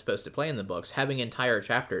Aslan is supposed to play in the books, having entire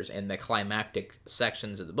chapters in the climactic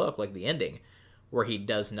sections of the book, like the ending, where he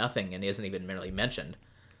does nothing and isn't even merely mentioned,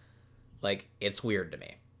 it's weird to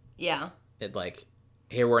me. Yeah.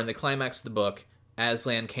 Here we're in the climax of the book,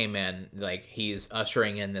 Aslan came in, he's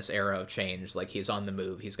ushering in this era of change, he's on the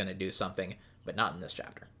move, he's going to do something, but not in this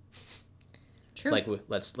chapter. True.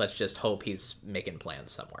 It's let's just hope he's making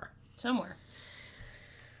plans somewhere.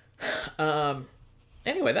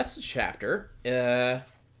 Anyway, that's the chapter.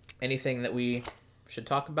 Anything that we should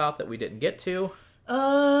talk about that we didn't get to?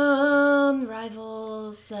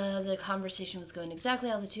 Rivals, the conversation was going exactly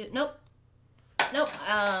how the two... Nope.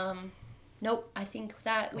 Nope, I think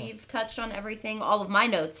that we've touched on everything, all of my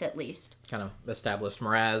notes at least. Kind of established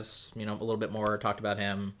Miraz, a little bit more, talked about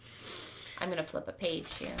him. I'm going to flip a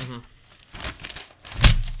page here. Mm-hmm.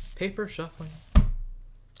 Paper shuffling.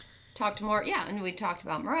 Talked more, yeah, and we talked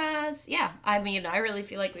about Miraz. Yeah, I really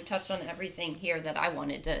feel like we've touched on everything here that I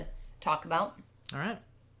wanted to talk about. All right.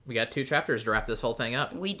 We got 2 chapters to wrap this whole thing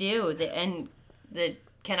up. We do,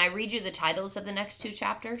 Can I read you the titles of the next 2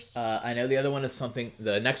 chapters? I know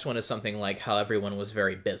the next one is something like How Everyone Was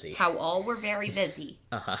Very Busy. How All Were Very Busy.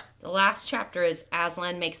 Uh-huh. The last chapter is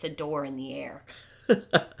Aslan Makes a Door in the Air.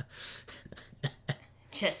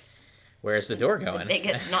 Just... Where's the door going? The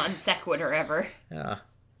biggest non sequitur ever. Yeah.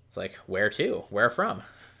 It's where to? Where from?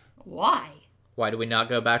 Why? Why do we not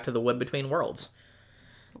go back to the Wood Between Worlds?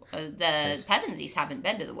 The Pevensies haven't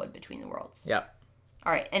been to the Wood Between the Worlds. Yep.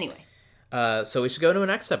 All right, anyway. So we should go to our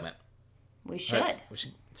next segment. We should.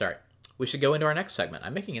 Right. We should go into our next segment.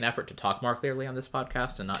 I'm making an effort to talk more clearly on this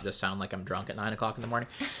podcast and not just sound like I'm drunk at 9 o'clock in the morning.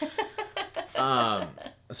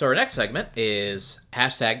 So our next segment is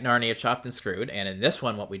hashtag Narnia Chopped and Screwed. And in this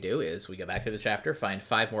one, what we do is we go back through the chapter, find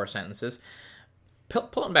 5 more sentences.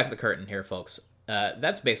 Pulling back the curtain here, folks.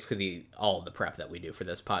 That's basically all of the prep that we do for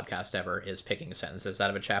this podcast ever is picking sentences out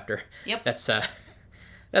of a chapter. Yep.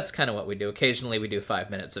 that's kind of what we do. Occasionally we do 5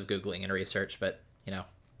 minutes of Googling and research, but,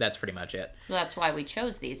 that's pretty much it. That's why we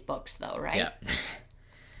chose these books, though, right? Yeah.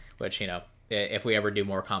 Which, if we ever do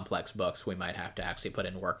more complex books, we might have to actually put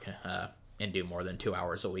in work and do more than 2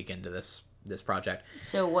 hours a week into this project.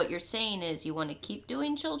 So what you're saying is you want to keep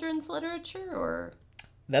doing children's literature, or?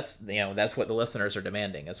 That's what the listeners are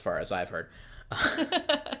demanding, as far as I've heard.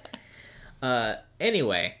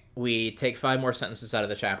 Anyway, we take 5 more sentences out of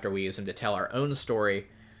the chapter. We use them to tell our own story.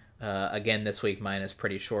 Again, this week mine is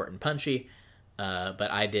pretty short and punchy. But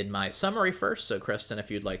I did my summary first, so Kristen, if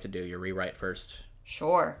you'd like to do your rewrite first.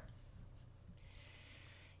 Sure.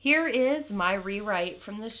 Here is my rewrite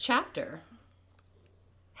from this chapter.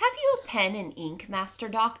 Have you a pen and ink, Master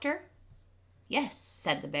Doctor? Yes,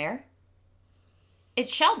 said the bear. It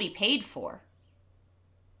shall be paid for.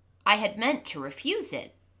 I had meant to refuse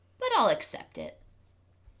it, but I'll accept it.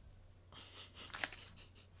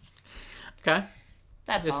 Okay.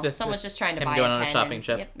 That's all. Someone's just trying to buy a pen. Going on a shopping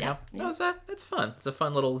trip. Yep. That's fun. It's a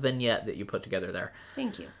fun little vignette that you put together there.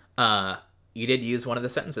 Thank you. You did use one of the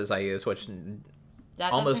sentences I used, which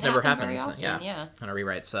that almost never happens. Very often, yeah. On a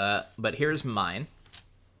rewrites. But here's mine.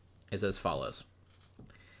 Is as follows.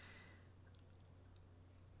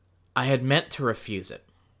 I had meant to refuse it.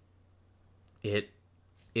 It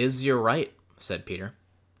is your right, said Peter.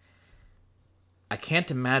 I can't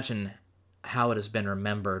imagine how it has been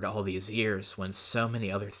remembered all these years when so many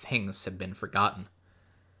other things have been forgotten.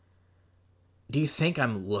 Do you think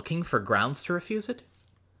I'm looking for grounds to refuse it?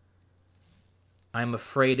 I'm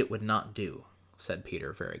afraid it would not do, said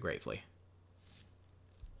Peter very gravely.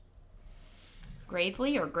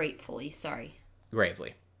 Gravely or gratefully? Sorry.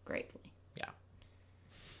 Gravely. Gravely. Yeah.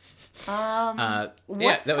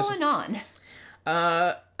 What's going on?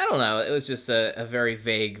 I don't know. It was just a very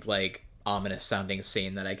vague, ominous sounding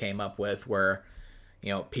scene that I came up with where,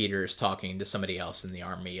 Peter's talking to somebody else in the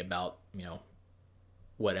army about,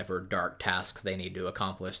 whatever dark task they need to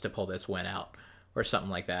accomplish to pull this win out or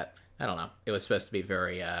something like that. I don't know. It was supposed to be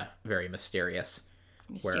very, very mysterious.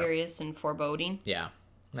 Mysterious and foreboding. Yeah.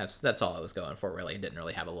 That's all I was going for, really. It didn't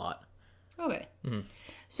really have a lot. Okay. Mm-hmm.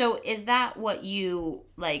 So is that what you,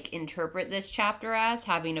 interpret this chapter as?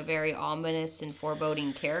 Having a very ominous and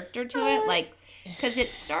foreboding character to it? Because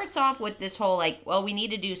it starts off with this whole, we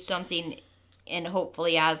need to do something, and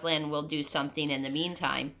hopefully Aslan will do something in the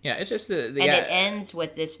meantime. Yeah, it's just and it ends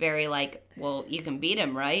with this very, you can beat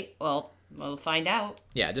him, right? Well, we'll find out.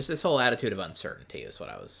 Yeah, just this whole attitude of uncertainty is what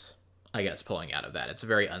I was, I guess, pulling out of that. It's a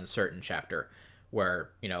very uncertain chapter where,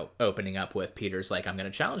 opening up with Peter's I'm going to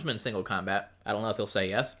challenge him in single combat. I don't know if he'll say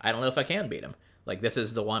yes. I don't know if I can beat him. This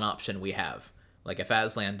is the one option we have. If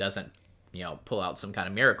Aslan doesn't, pull out some kind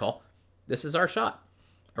of miracle, this is our shot.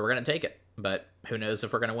 Or we're going to take it. But who knows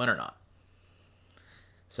if we're going to win or not.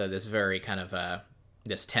 So this very kind of,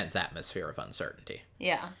 this tense atmosphere of uncertainty.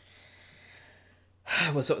 Yeah.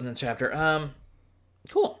 What's up in the chapter?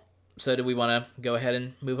 Cool. So do we want to go ahead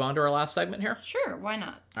and move on to our last segment here? Sure, why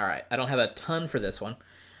not? All right. I don't have a ton for this one.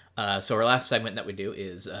 So our last segment that we do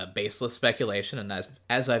is baseless speculation. And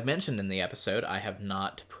as I've mentioned in the episode, I have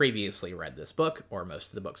not previously read this book or most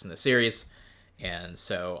of the books in the series. And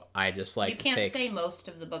so I just like to take... You can't say most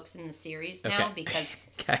of the books in the series now because...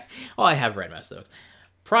 Okay. Well, I have read most of the books.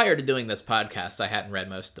 Prior to doing this podcast, I hadn't read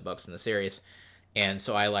most of the books in the series. And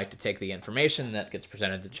so I like to take the information that gets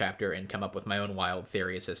presented in the chapter and come up with my own wild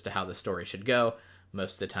theories as to how the story should go.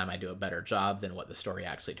 Most of the time I do a better job than what the story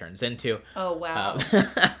actually turns into. Oh, wow.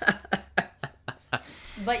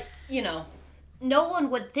 But, no one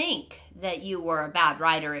would think that you were a bad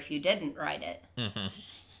writer if you didn't write it. Mm-hmm.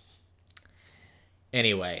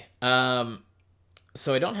 Anyway,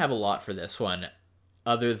 so I don't have a lot for this one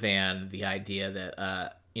other than the idea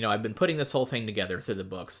that... I've been putting this whole thing together through the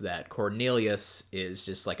books that Cornelius is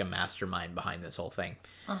just a mastermind behind this whole thing.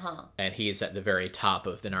 Uh-huh. And he's at the very top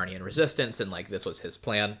of the Narnian resistance, and this was his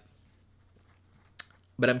plan.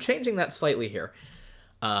 But I'm changing that slightly here.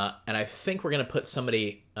 And I think we're going to put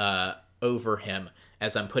somebody over him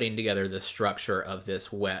as I'm putting together the structure of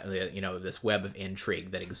this web, this web of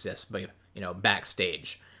intrigue that exists,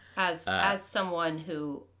 backstage. As someone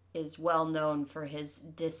who is well known for his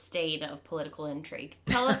disdain of political intrigue.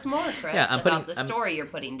 Tell us more, Chris, about the story you're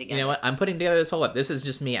putting together. You know what? I'm putting together this whole web. This is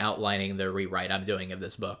just me outlining the rewrite I'm doing of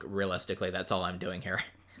this book. Realistically, that's all I'm doing here.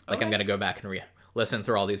 Okay. I'm going to go back and listen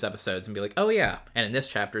through all these episodes and be like, oh yeah, and in this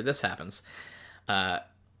chapter, this happens.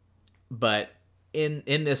 But in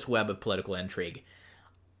this web of political intrigue,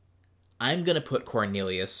 I'm going to put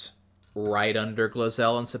Cornelius right under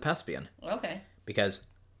Glozell and Sepespian. Okay. Because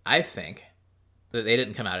I think that they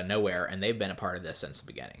didn't come out of nowhere, and they've been a part of this since the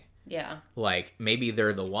beginning. Yeah. Like, maybe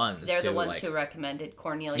they're the ones. They're the ones who recommended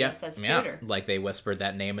Cornelius as tutor. Yeah. Like, they whispered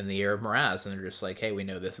that name in the ear of Miraz, and they're just like, hey, we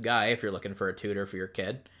know this guy if you're looking for a tutor for your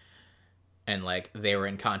kid. And, like, they were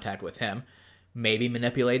in contact with him. Maybe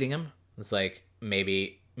manipulating him. It's like,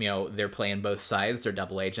 maybe, they're playing both sides. They're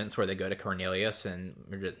double agents where they go to Cornelius,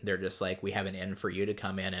 and they're just like, we have an in for you to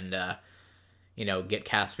come in and, get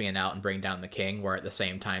Caspian out and bring down the king, where at the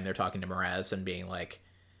same time they're talking to Miraz and being like,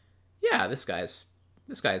 yeah, this guy's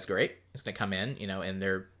great. He's going to come in, and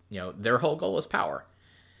their whole goal is power.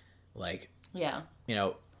 Like, yeah,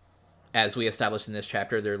 as we established in this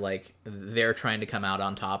chapter, they're trying to come out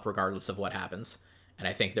on top regardless of what happens. And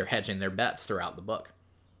I think they're hedging their bets throughout the book.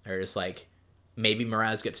 They're just like, maybe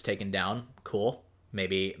Miraz gets taken down. Cool.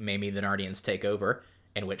 Maybe the Narnians take over,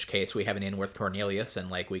 in which case we have an in with Cornelius, and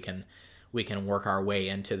like we can work our way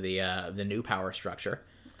into the new power structure.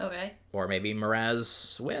 Okay. Or maybe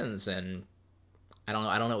Miraz wins, and I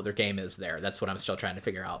don't know what their game is there. That's what I'm still trying to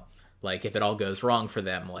figure out. Like, if it all goes wrong for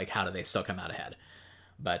them, like, how do they still come out ahead?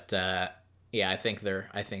 But yeah, I think they're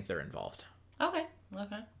involved. Okay.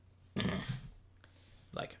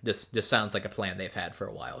 Like, this sounds like a plan they've had for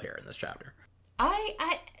a while here in this chapter.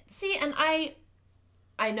 I see, and I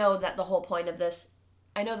know that the whole point of this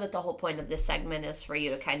segment is for you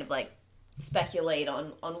to kind of like speculate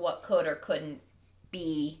on what could or couldn't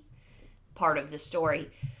be part of the story.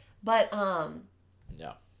 But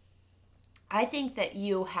yeah. I think that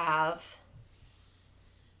you have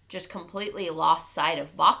just completely lost sight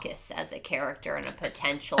of Bacchus as a character and a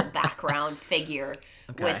potential background figure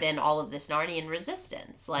within all of this Narnian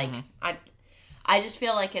resistance. Like, I just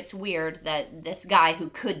feel like it's weird that this guy who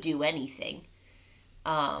could do anything,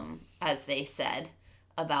 as they said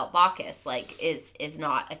about Bacchus, like, is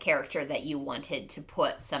not a character that you wanted to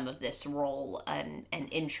put some of this role and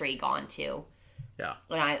intrigue onto. Yeah.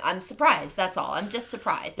 And I'm surprised, that's all. I'm just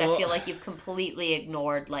surprised. Well, I feel like you've completely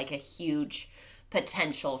ignored, like, a huge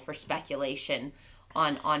potential for speculation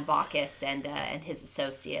on Bacchus and his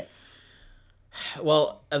associates.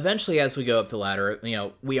 Well, eventually, as we go up the ladder,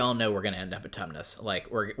 we all know we're going to end up at Tumnus.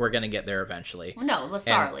 Like, we're going to get there eventually. No,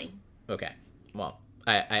 Lasarli. Okay. Well,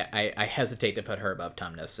 I hesitate to put her above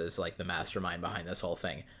Tumnus as, like, the mastermind behind this whole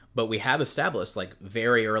thing. But we have established, like,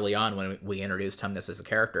 very early on when we introduced Tumnus as a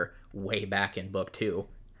character, way back in Book 2,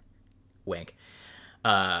 wink,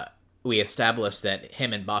 we established that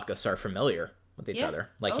him and Bacchus are familiar with each other.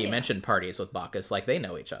 Like, he mentioned parties with Bacchus, like, they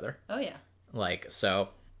know each other. Oh, yeah. Like, so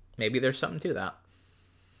maybe there's something to that.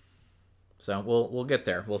 So we'll get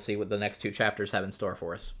there. We'll see what the next 2 chapters have in store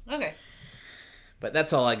for us. Okay. But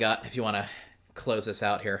that's all I got, if you want to close us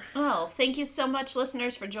out here. Oh, thank you so much,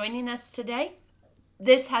 listeners, for joining us today.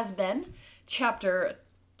 This has been Chapter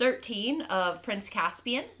 13 of Prince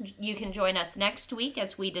Caspian. You can join us next week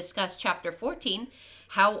as we discuss Chapter 14,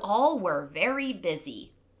 How All Were Very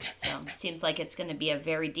Busy. So, seems like it's going to be a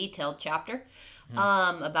very detailed chapter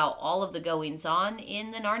about all of the goings-on in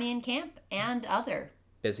the Narnian camp and other.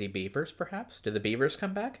 Busy beavers, perhaps? Did the beavers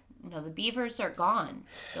come back? No, the beavers are gone.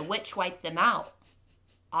 The witch wiped them out.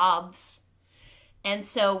 Obs. And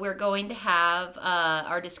so we're going to have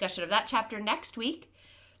our discussion of that chapter next week,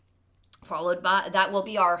 followed by, that will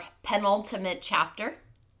be our penultimate chapter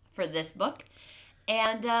for this book.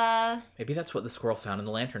 And maybe that's what the squirrel found in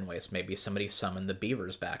the lantern waste. Maybe somebody summoned the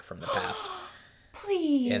beavers back from the past.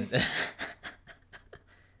 Please.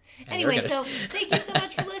 Anyway, so thank you so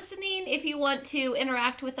much for listening. If you want to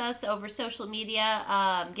interact with us over social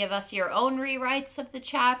media, give us your own rewrites of the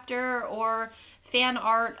chapter or fan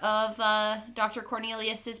art of Dr.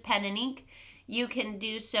 Cornelius's pen and ink, you can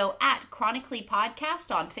do so at Chronically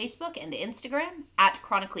Podcast on Facebook and Instagram, at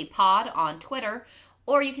Chronically Pod on Twitter,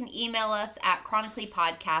 or you can email us at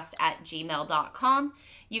chronicallypodcast@gmail.com.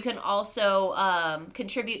 You can also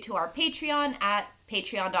contribute to our Patreon at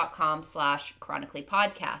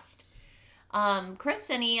patreon.com/chronicallypodcast. Chris,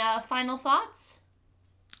 any final thoughts?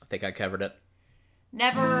 I think I covered it.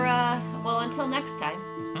 Never, until next time,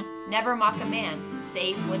 never mock a man,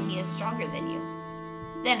 save when he is stronger than you.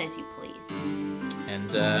 Then as you please. And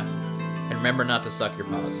remember not to suck your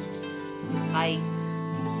paws. Bye.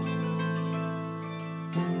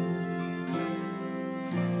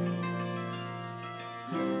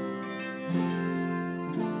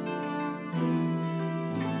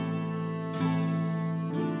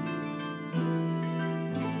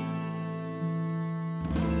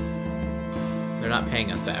 They're not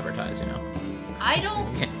paying us to advertise, you know. I don't...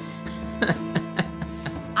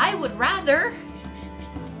 I would rather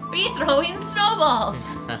be throwing snowballs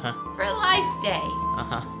for Life Day.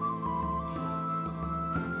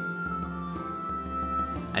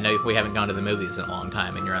 I know we haven't gone to the movies in a long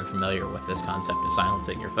time, and you're unfamiliar with this concept of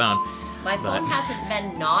silencing your phone. My phone hasn't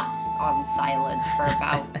been not on silent for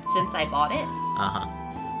about since I bought it. Uh-huh.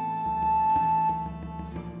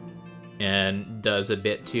 And does a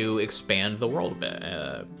bit to expand the world a bit,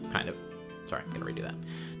 kind of. Sorry, I'm gonna redo that.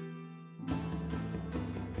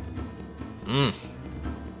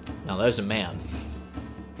 Now there's a man.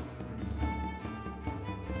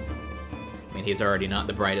 I mean, he's already not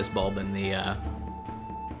the brightest bulb in the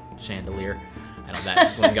chandelier. I know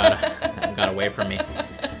that one got away from me.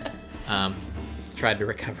 Tried to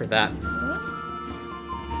recover that.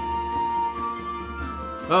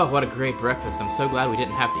 Oh, what a great breakfast. I'm so glad we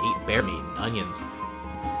didn't have to eat bear meat and onions.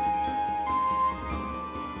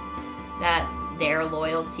 That their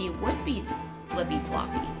loyalty would be flippy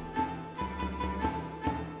floppy.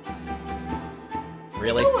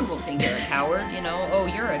 Really? No one will think you're a coward, you know? Oh,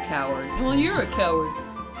 you're a coward. Well, you're a coward.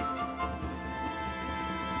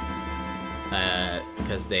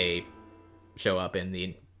 Because they show up in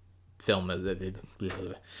the film of